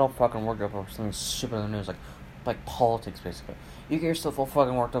out there who get all fucking worked up over something stupid in the news, like politics, basically. You get yourself all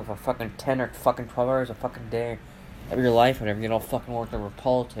fucking worked up for fucking 10 or fucking 12 hours a fucking day of your life, whatever, you get all fucking worked over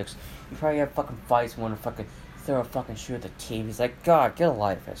politics. You probably have fucking fights, want to fucking throw a fucking shoe at the team. He's like, God, get a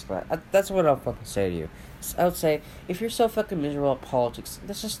life, basically. That's what I'll fucking say to you. I would say, if you're so fucking miserable at politics,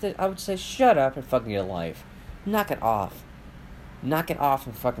 I would say, shut up and fucking get a life. Knock it off. Knock it off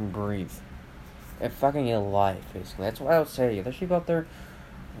and fucking breathe. And fucking get a life, basically. That's what I would say to you. There's people out there.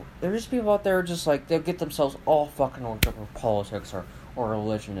 There's people out there just like they'll get themselves all fucking worked up with politics or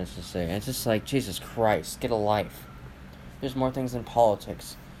religion, as to say. And it's just like, Jesus Christ, get a life. There's more things than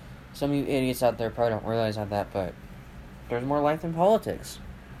politics. Some of you idiots out there probably don't realize that, but there's more life than politics.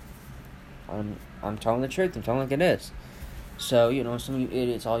 I'm telling the truth. I'm telling like it is. So, some of you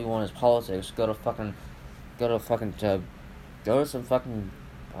idiots, all you want is politics. Go to some fucking,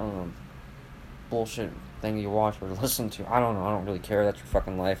 I don't know, bullshit thing you watch or listen to. I don't know. I don't really care. That's your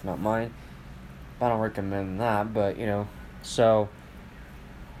fucking life, not mine. I don't recommend that, but, so,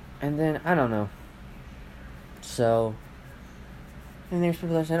 and then, I don't know. So, and there's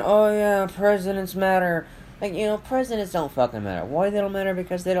people that are saying, oh yeah, presidents matter. Like, presidents don't fucking matter. Why they don't matter?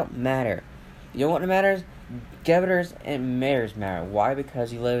 Because they don't matter. You know what matters? Governors and mayors matter. Why?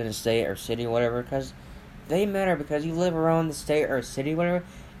 Because you live in a state or city or whatever. Because they matter. Because you live around the state or city, whatever.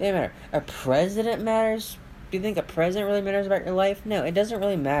 They matter. A president matters? Do you think a president really matters about your life? No, it doesn't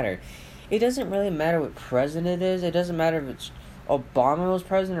really matter. It doesn't really matter what president it is. It doesn't matter if it's Obama was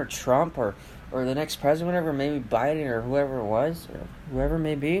president or Trump or the next president, whatever, maybe Biden or whoever it was, or whoever it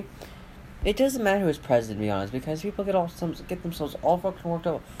may be. It doesn't matter who is president, to be honest, because people get themselves all fucking worked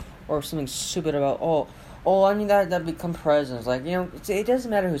up or something stupid about, I need that become president. It's like, it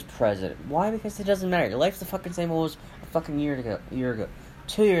doesn't matter who's president. Why? Because it doesn't matter. Your life's the fucking same as a fucking year ago,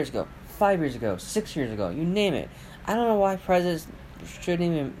 2 years ago, 5 years ago, 6 years ago, you name it. I don't know why presidents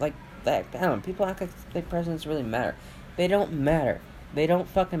shouldn't even, like, that. I don't know, people act like presidents really matter. They don't matter. They don't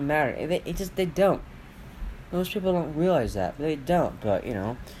fucking matter. They don't. Most people don't realize that. They don't, but,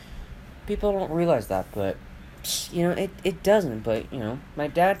 people don't realize that, but, it doesn't, but, my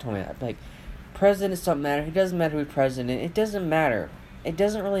dad told me that, like, presidents don't matter. It doesn't matter who's president. It doesn't matter. It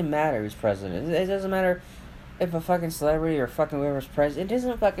doesn't really matter who's president. It doesn't matter if a fucking celebrity or fucking whoever's president. It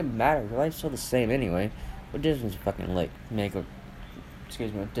doesn't fucking matter. Your life's still the same anyway. What difference what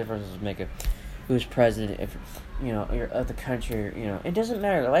difference does it make who's president if, you're of the country, it doesn't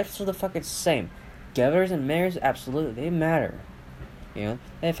matter. Your life's still the fucking same. Governors and mayors, absolutely, they matter. They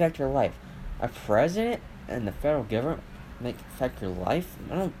affect your life. A president and the federal government affect your life?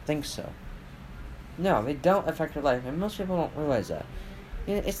 I don't think so. No, they don't affect your life, and most people don't realize that.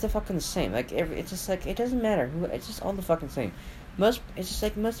 It's the fucking same. Like, it's just like, it doesn't matter. It's just all the fucking same. It's just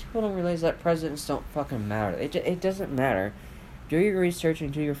like, most people don't realize that presidents don't fucking matter. It doesn't matter. Do your research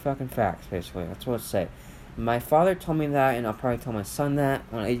and do your fucking facts, basically. That's what it say. My father told me that, and I'll probably tell my son that,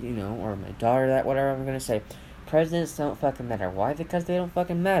 when or my daughter that, whatever I'm gonna say. Presidents don't fucking matter. Why? Because they don't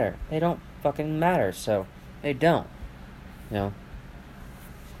fucking matter. They don't fucking matter, so they don't. I'm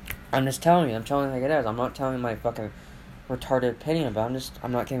just telling you. I'm telling you like it is. I'm not telling you my fucking retarded opinion about it.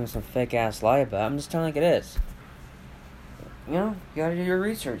 I'm not giving some fake ass lie about it. I'm just telling you like it is. You gotta do your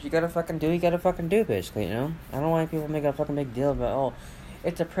research. You gotta fucking do, basically, I don't know why people make a fucking big deal about,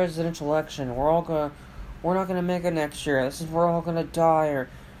 it's a presidential election. We're not gonna make it next year. We're all gonna die, or,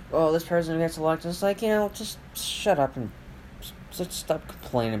 this president gets elected. It's like, just shut up and just stop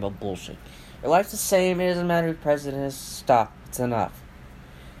complaining about bullshit. Your life's the same. It doesn't matter who president is. Stop. It's enough.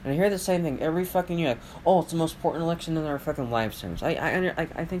 And I hear the same thing every fucking year. Like, it's the most important election in our fucking lifetimes.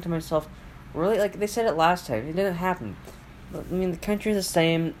 I think to myself, really? Like, they said it last time. It didn't happen. I mean, the country's the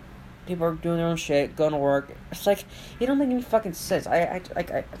same. People are doing their own shit, going to work. It's like, it don't make any fucking sense.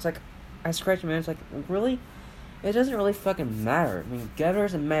 It's like, I scratch my head. It's like, really? It doesn't really fucking matter. I mean,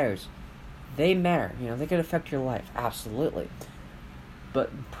 governors and mayors, they matter. They could affect your life. Absolutely.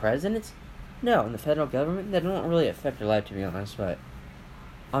 But presidents? No. And the federal government, they don't really affect your life, to be honest. But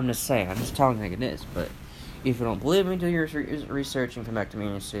I'm just saying. I'm just telling you like it is. But if you don't believe me, do your research and come back to me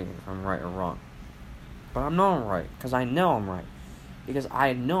and see if I'm right or wrong. But I'm not right, because I know I'm right. Because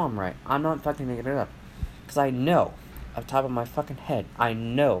I know I'm right. I'm not fucking making it up. Because I know, off the top of my fucking head, I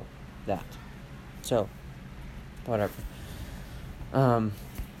know that. So, whatever. Yeah,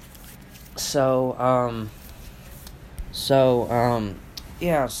 so,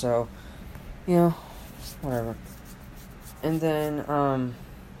 whatever. And then,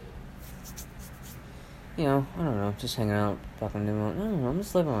 I don't know, just hanging out, fucking doing, I don't know, I'm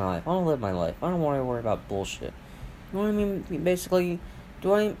just living my life. I want to live my life. I don't want to worry about bullshit. You know what I mean? Basically, do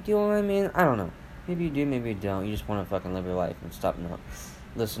you know what I mean? I don't know. Maybe you do, maybe you don't. You just want to fucking live your life and stop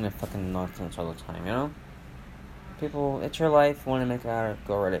listening to fucking nonsense all the time, People, it's your life, want to make it out,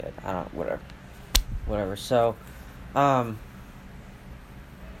 go right ahead. I don't, whatever. So, I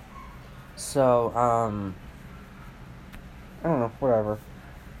don't know, whatever.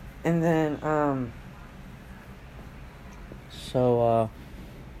 And then,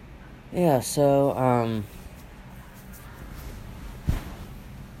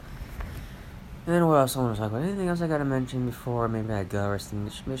 And then what else I want to talk about? Anything else I gotta mention before maybe I go or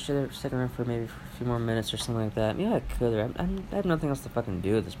something? Maybe should I stick around for maybe a few more minutes or something like that? Yeah, I could. I have nothing else to fucking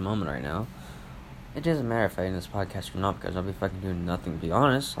do at this moment right now. It doesn't matter if I end this podcast or not because I'll be fucking doing nothing, to be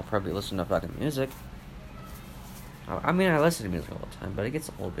honest. I'll probably listen to fucking music. I mean, I listen to music all the time, but it gets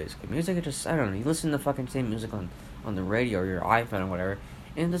old, basically. Music, it just, I don't know, you listen to fucking same music on the radio or your iPhone or whatever,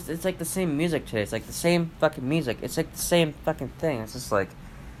 and it's like the same music today. It's like the same fucking music. It's like the same fucking thing. It's just like,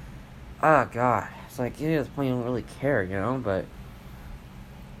 oh, God. It's like, you know, the point you don't really care, you know, but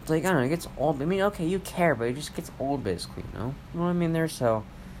it's like, I don't know, it gets old. I mean, okay, you care, but it just gets old, basically, you know? You know what I mean? So...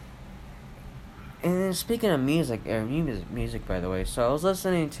 And then speaking of music, by the way, so I was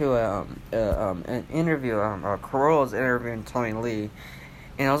listening to an interview, Corolla's interviewing Tommy Lee,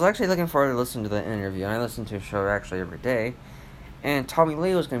 and I was actually looking forward to listening to the interview, and I listen to a show actually every day, and Tommy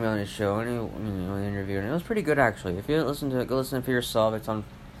Lee was going to be on his show, and he interview, and it was pretty good actually. If you didn't listen to it, go listen to it for yourself. It's on,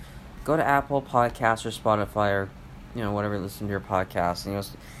 go to Apple Podcasts or Spotify or, you know, whatever, listen to your podcast, and he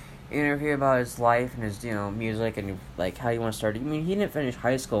was interview about his life and his, you know, music and like how he want to start. I mean, he didn't finish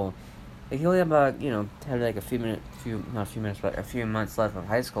high school. Like, he only had about, you know, had like a few months left of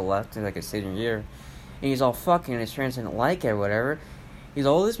high school left, like his senior year. And he's all fucking, his parents didn't like it or whatever. He's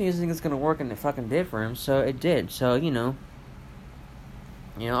all, this music is gonna work, and it fucking did for him, so it did. So, you know,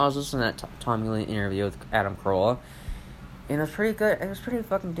 I was listening to that Tommy Lee interview with Adam Carolla, and it was pretty good. It was pretty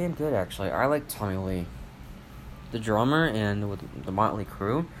fucking damn good, actually. I like Tommy Lee, the drummer, and with the Motley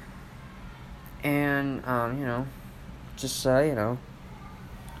Crue. And, you know, just, you know,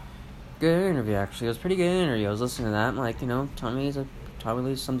 good interview, actually. It was a pretty good interview. I was listening to that. I'm like, you know, Tommy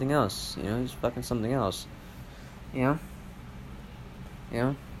Lee's something else. You know, he's fucking something else. You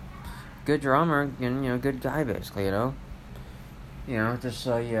know, good drummer, and, you know, good guy, basically, you know. You know, just,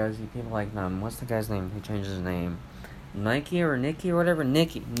 yeah, people like, what's the guy's name? He changed his name. Nike or Nicky or whatever?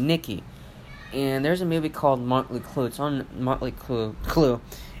 Nicky. And there's a movie called Motley Crue. It's on Motley Crue.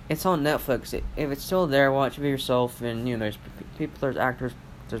 It's on Netflix. If it's still there, watch it for yourself. And, you know, there's actors,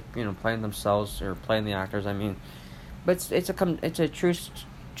 just, you know, playing themselves or playing the actors. I mean, but it's a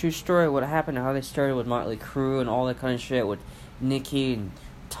true story. What happened, how they started with Motley Crue and all that kind of shit with Nicky and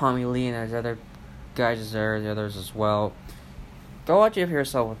Tommy Lee and there's other guys there, the others as well. Go watch it for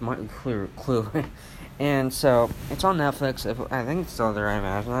yourself with Motley Crue. And so it's on Netflix. I think it's still there. I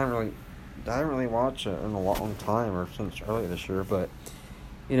imagine. I haven't really watched it in a long time or since earlier this year, but.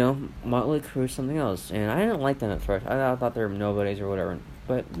 You know, Motley Crue is something else, and I didn't like them at first. I thought they were nobodies or whatever,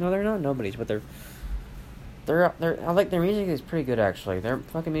 but no, they're not nobodies. But they're I like their music is pretty good actually. Their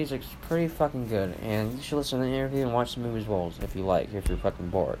fucking music's pretty fucking good, and you should listen to the interview and watch the movie as well if you like, if you're fucking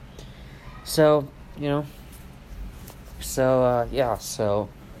bored. So you know,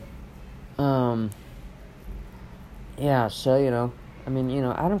 yeah, you know, I mean, you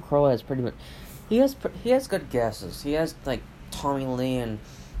know, Adam Carolla is pretty much he has good guesses. He has like Tommy Lee and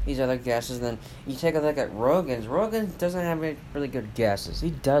these other guesses, and then you take a look at Rogan's. Rogan doesn't have any really good guesses.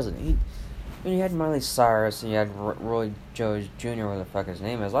 He doesn't. You had Miley Cyrus, and you had Roy Jones Jr., where the fuck his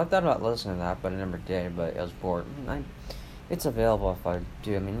name is. I thought about listening to that, but I never did, but I was bored. It's available if I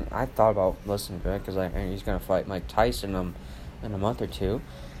do. I mean, I thought about listening to it, because he's going to fight Mike Tyson in a month or two.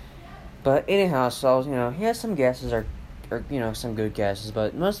 But anyhow, so, you know, he has some guesses, or you know, some good guesses,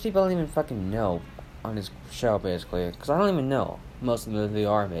 but most people don't even fucking know on his show, basically, because I don't even know most of them they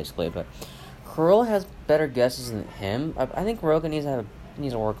are, basically, but Carolla has better guesses than him. I think Rogan needs to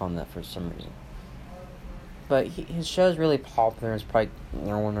work on that for some reason. But his show is really popular. It's probably, you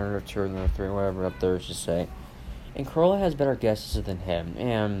know, 1 or 2 or 3, whatever up there is to say. And Carolla has better guesses than him,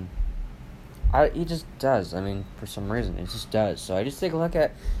 and he just does. I mean, for some reason, he just does. So I just take a look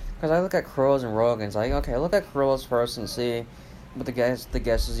at, because I look at Carolla's and Rogan's, like, okay, look at Carolla's first and see what the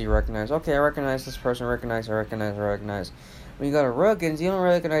guesses you recognize. Okay, I recognize this person. I recognize. When you go to Rogan's, you don't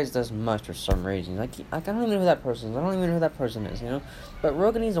recognize this much for some reason. Like I don't even know who that person is. I don't even know who that person is, you know? But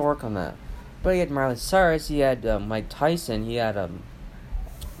Rogan needs to work on that. But he had Miley Cyrus, he had Mike Tyson, he had,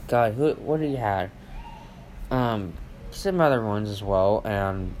 God, what did he have? Some other ones as well,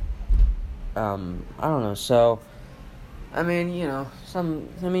 and, I don't know, so, I mean, you know,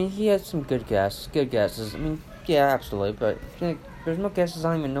 he had some good guesses, I mean, yeah, absolutely, but there's no guesses,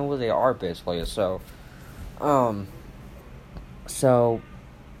 I don't even know who they are, basically, so, you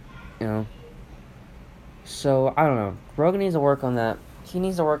know, so, I don't know, Rogan needs to work on that. He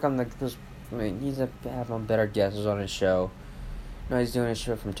needs to work on he needs to have better guesses on his show. You know, he's doing his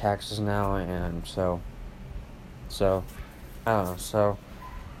show from Texas now, and so, I don't know, so,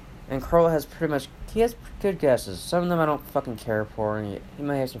 and Carolla he has good guesses. Some of them I don't fucking care for, and he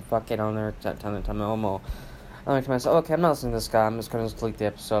might have some fuckhead on there time to time. I'm like to myself, okay, I'm not listening to this guy. I'm just gonna delete the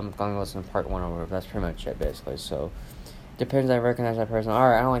episode. I'm gonna listen to part 1 or whatever. That's pretty much it, basically. So, depends. I recognize that person. All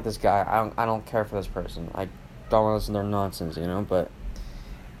right, I don't like this guy. I don't care for this person. I don't want to listen to their nonsense, But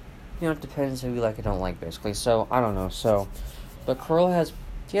it depends who you like or don't like, basically. So I don't know. So, but Corolla has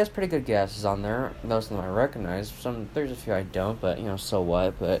pretty good guesses on there. Most of them I recognize. There's a few I don't, but so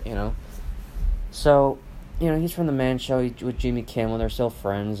what? But so he's from the Man Show with Jimmy Kimmel. They're still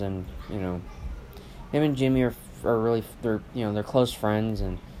friends, and him and Jimmy are really they're close friends,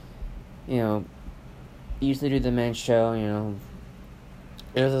 and used to do the Man Show.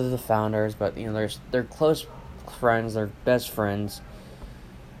 They're the founders, but they're close friends. They're best friends,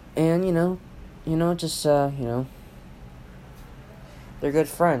 and just they're good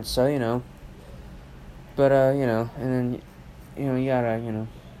friends. So but and then you gotta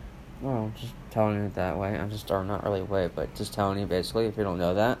well, just telling it that way. Or not really way, but just telling you basically if you don't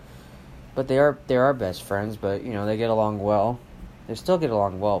know that. But they are best friends, but they get along well. They still get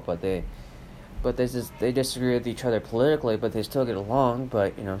along well, but they disagree with each other politically, but they still get along.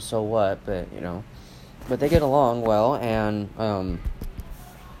 But so what? But they get along well, and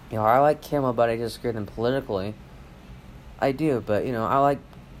I like Kimmel, but I disagree with him politically. I do, but I like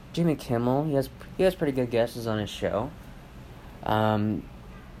Jimmy Kimmel. He has pretty good guesses on his show.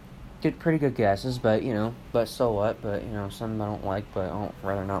 Get pretty good guesses, but but so what? But some I don't like, but I'd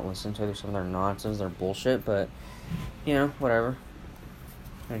rather not listen to. There's some of their nonsense, their bullshit, but whatever.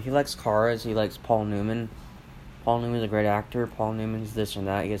 He likes cars. He likes Paul Newman. Paul Newman's a great actor. Paul Newman's this and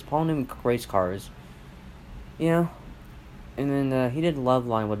that. Paul Newman race cars. And then he did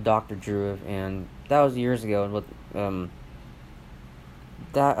Loveline with Dr. Drew, and that was years ago. And with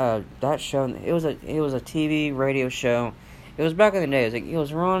that show, it was a TV radio show. It was back in the day.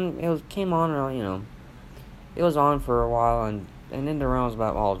 Came on, it was on for a while, and then the round was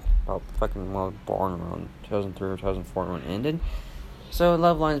about born around 2003 or 2004 when it ended. So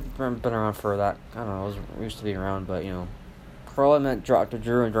Loveline's been around for that. I don't know. It used to be around, but Corolla met Dr.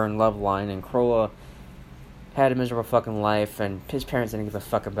 Drew during Loveline, and Corolla had a miserable fucking life, and his parents didn't give a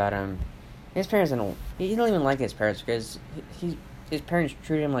fuck about him. His parents didn't. He don't even like his parents because his parents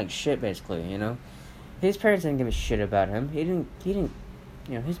treated him like shit, basically. His parents didn't give a shit about him. He didn't.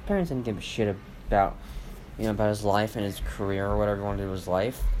 His parents didn't give a shit about about his life and his career or whatever he wanted to do with his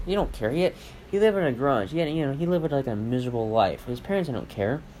life. He don't care. He lived in a garage. He lived like a miserable life. His parents don't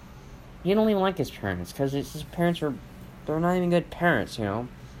care. He don't even like his parents because his parents they're not even good parents. They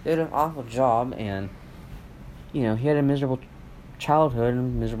did an awful job, and he had a miserable childhood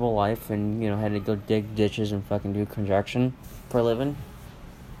and miserable life, and had to go dig ditches and fucking do construction for a living.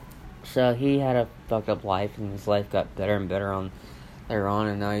 So he had a fucked up life, and his life got better and better later on,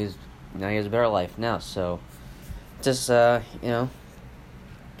 and now he has a better life now. So just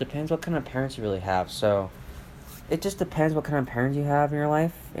depends what kind of parents you really have. So it just depends what kind of parents you have in your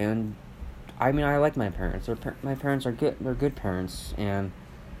life. And I like my parents. My parents are good. They're good parents, and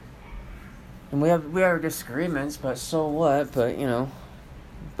we have disagreements, but so what? But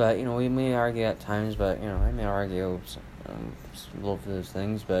we may argue at times, but I may argue both of those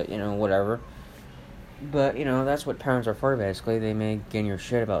things, but whatever. But that's what parents are for, basically. They may get in your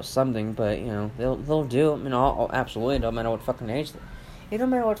shit about something, but they'll do it. Absolutely. It don't matter what fucking age. It don't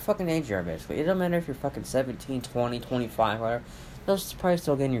matter what fucking age you are, basically. It don't matter if you're fucking 17, 20, 25, whatever. They'll probably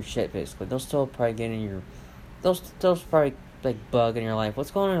still get in your shit, basically. They'll still probably get in your. They'll probably bug in your life.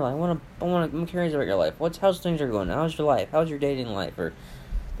 What's going on in your life? I'm curious about your life. How's things are going? How's your life? How's your dating life? Or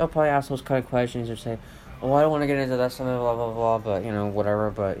they'll probably ask those kind of questions or say, "Oh, I don't want to get into that, something, blah blah blah." But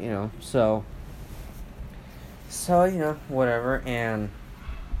whatever. But so whatever, and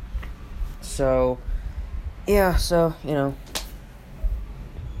so yeah, so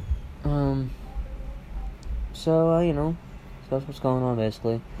so that's what's going on,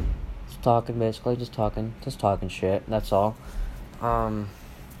 basically. Just talking shit. That's all.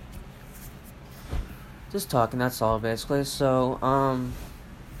 Just talking. That's all, basically. So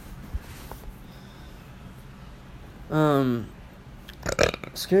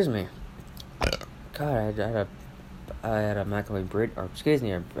excuse me. God, I had a macaroni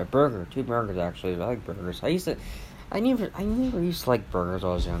a burger, 2 burgers actually. I like burgers. I never used to like burgers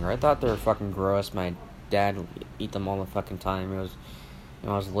when I was younger. I thought they were fucking gross. My dad would eat them all the fucking time. I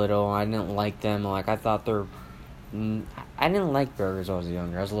was little. I didn't like them. I thought I didn't like burgers when I was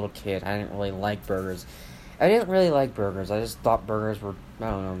younger. I was a little kid. I didn't really like burgers. I just thought burgers were, I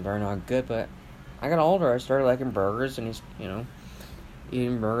don't know, they're not good. But I got older. I started liking burgers, and he's,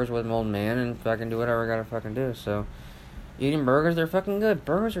 eating burgers with an old man and fucking do whatever I gotta fucking do. So, eating burgers, they're fucking good.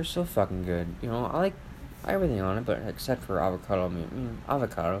 Burgers are so fucking good. I like everything on it, but except for avocado.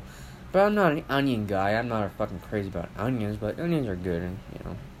 Avocado. But I'm not an onion guy. I'm not a fucking crazy about onions, but onions are good, and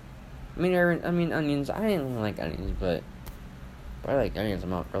onions. I didn't like onions, but I like onions. I'm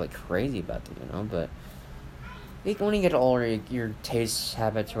not really crazy about them, But when you get older, your taste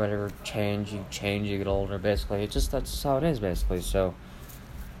habits or whatever change. You get older. Basically, that's how it is. Basically, so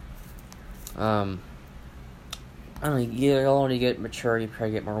I don't know. You get older, you get mature. You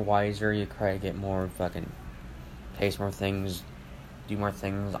probably get more wiser. You probably get more fucking taste more things, do more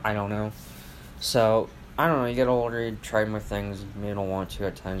things. I don't know. So I don't know. You get older, you try more things. You don't want to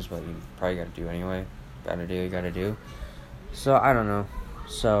at times, but you probably gotta do anyway. You gotta do. So I don't know.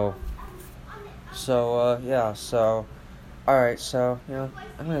 Yeah. So, alright. So I'm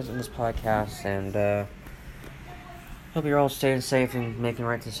gonna end this podcast and hope you're all staying safe and making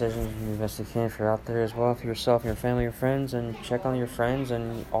right decisions and the best you can if you're out there as well for yourself, your family, your friends, and check on your friends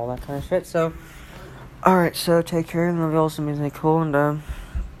and all that kind of shit. So, alright. So take care and love you all. Something cool and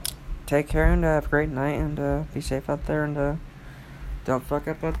take care and have a great night and be safe out there and don't fuck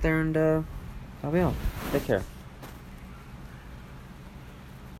up out there and love you all. Take care.